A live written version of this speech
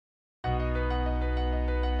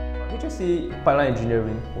HSC Pipeline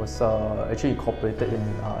Engineering was actually incorporated in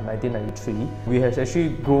 1993. We have actually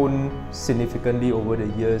grown significantly over the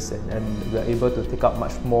years, and we are able to take up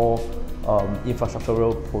much more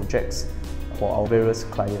infrastructural projects for our various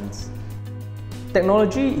clients.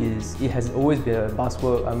 Technology has always been a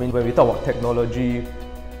buzzword. I mean, when we talk about technology,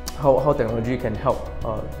 how technology can help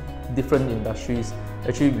different industries,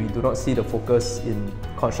 actually we do not see the focus in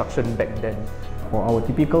construction back then. For our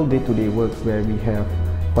typical day-to-day works where we have,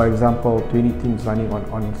 for example, 20 teams running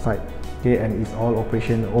on site, okay, and it's all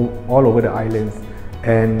operation all over the islands,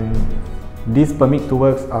 and these permit to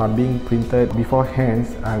works are being printed beforehand.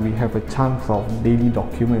 We have a chunk of daily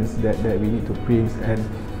documents that we need to print, and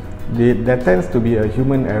there tends to be a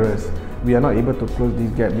human errors. We are not able to close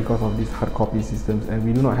this gap because of these hard copy systems, and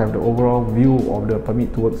we do not have the overall view of the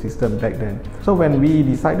permit to work system back then. So when we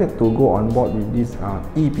decided to go on board with these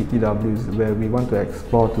ePTWs, where we want to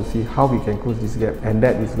explore to see how we can close this gap, and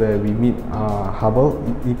that is where we meet Hubble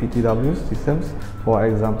ePTW systems. For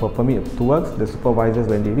example, permit to works, the supervisors,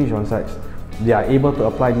 when they reach on sites, they are able to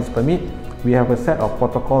apply this permit. We have a set of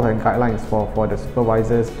protocols and guidelines for the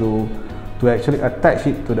supervisors to actually attach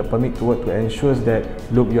it to the permit to work, to ensure that,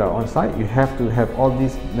 look, you are on site, you have to have all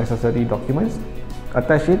these necessary documents,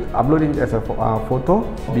 attach it, upload it as a photo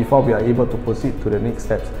before we are able to proceed to the next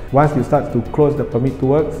steps. Once you start to close the permit to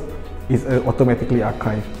works, it's automatically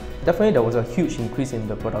archived. Definitely there was a huge increase in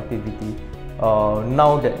the productivity.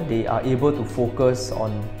 Now that they are able to focus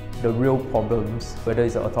on the real problems, whether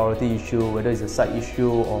it's an authority issue, whether it's a site issue,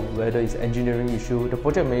 or whether it's an engineering issue, the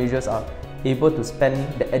project managers are able to spend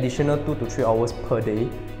the additional 2 to 3 hours per day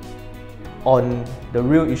on the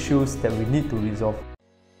real issues that we need to resolve.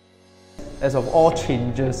 As of all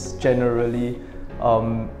changes generally,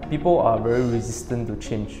 people are very resistant to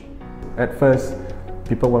change. At first,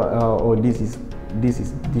 people were like, oh, this is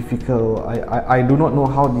difficult. I do not know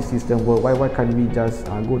how this system works. Why can't we just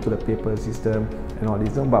go to the paper system and all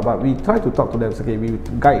this? But we try to talk to them. Okay, we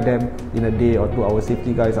guide them in a day or two. Our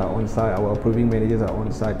safety guys are on site. Our approving managers are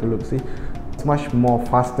on site to look. See, it's much more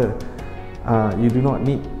faster. You do not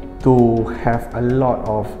need to have a lot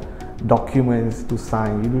of documents to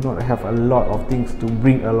sign. You do not have a lot of things to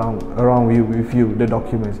bring around with you, the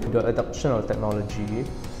documents. The adoption of technology,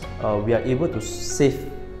 we are able to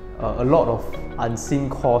save a lot of unseen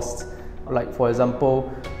costs. Like for example,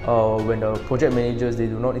 when the project managers, they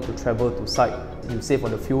do not need to travel to site, you save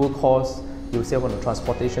on the fuel costs, you save on the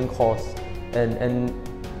transportation costs, and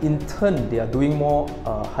in turn they are doing more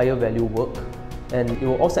higher value work, and it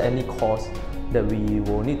will offset any cost that we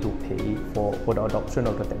will need to pay for the adoption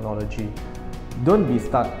of the technology. Don't be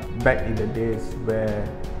stuck back in the days where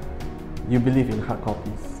you believe in hard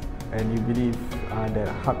copies and you believe that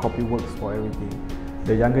hard copy works for everything.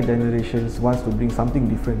 The younger generations wants to bring something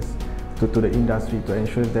different to the industry to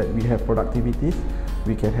ensure that we have productivities,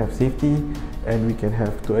 we can have safety, and we can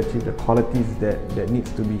have to achieve the qualities that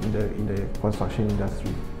needs to be in the construction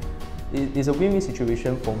industry. It's a win-win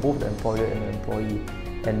situation for both the employer and the employee,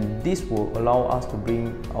 and this will allow us to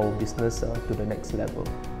bring our business to the next level.